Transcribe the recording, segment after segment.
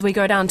We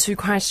go down to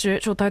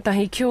Christchurch, or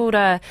Tautahi, kia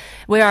ora,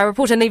 where our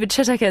reporter Neva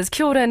Chittick is.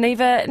 Kia ora,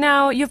 Neva.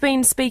 Now, you've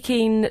been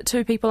speaking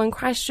to people in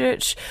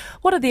Christchurch.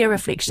 What are their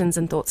reflections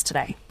and thoughts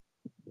today?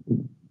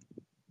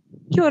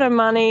 Kia ora,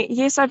 Mani.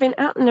 Yes, I've been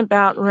out and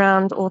about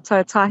around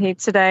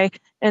Ōtautahi today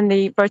in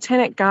the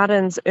Botanic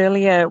Gardens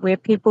earlier, where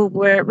people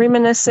were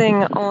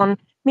reminiscing on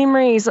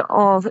memories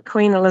of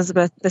Queen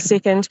Elizabeth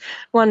II.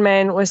 One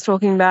man was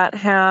talking about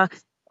how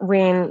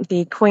when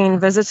the Queen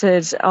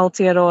visited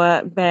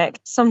Aotearoa back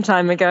some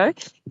time ago,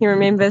 he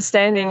remembers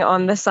standing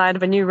on the side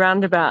of a new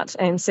roundabout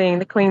and seeing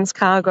the Queen's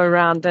car go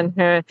round and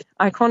her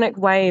iconic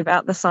wave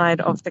out the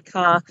side of the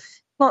car.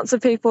 Lots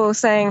of people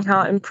saying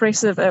how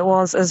impressive it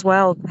was as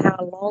well,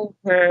 how long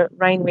her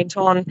reign went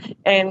on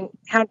and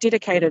how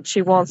dedicated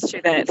she was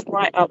to that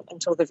right up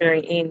until the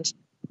very end.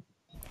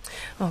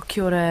 Oh,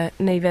 kia ora,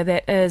 Neva.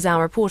 That is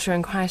our reporter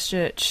in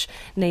Christchurch,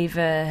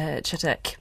 Neva Chittick.